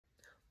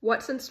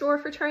What's in store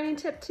for Training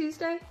Tip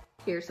Tuesday?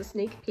 Here's a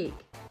sneak peek.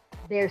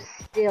 There's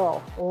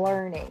still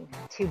learning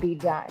to be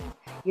done.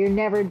 You're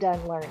never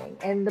done learning.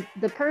 And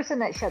the person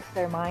that shuts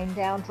their mind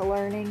down to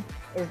learning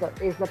is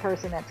the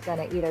person that's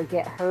going to either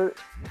get hurt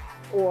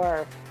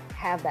or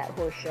have that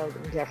horse show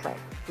them different,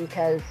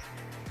 because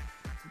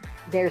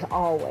there's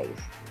always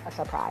a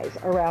surprise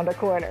around a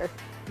corner.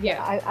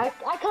 Yeah.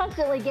 I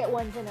constantly get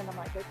ones in and I'm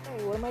like,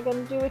 okay, what am I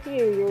going to do with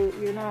you?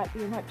 You're not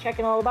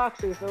checking all the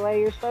boxes the way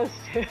you're supposed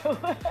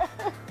to.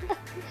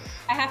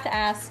 I have to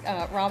ask,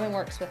 Robyn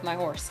works with my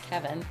horse,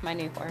 Kevin, my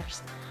new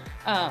horse.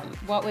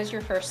 What was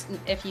your first,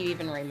 if you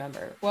even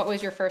remember, what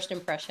was your first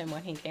impression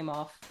when he came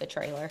off the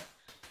trailer?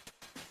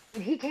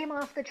 He came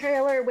off the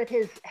trailer with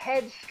his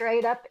head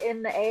straight up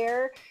in the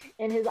air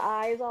and his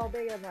eyes all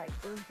big. I'm like,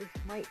 this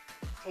might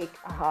take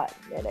a hot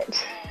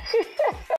minute.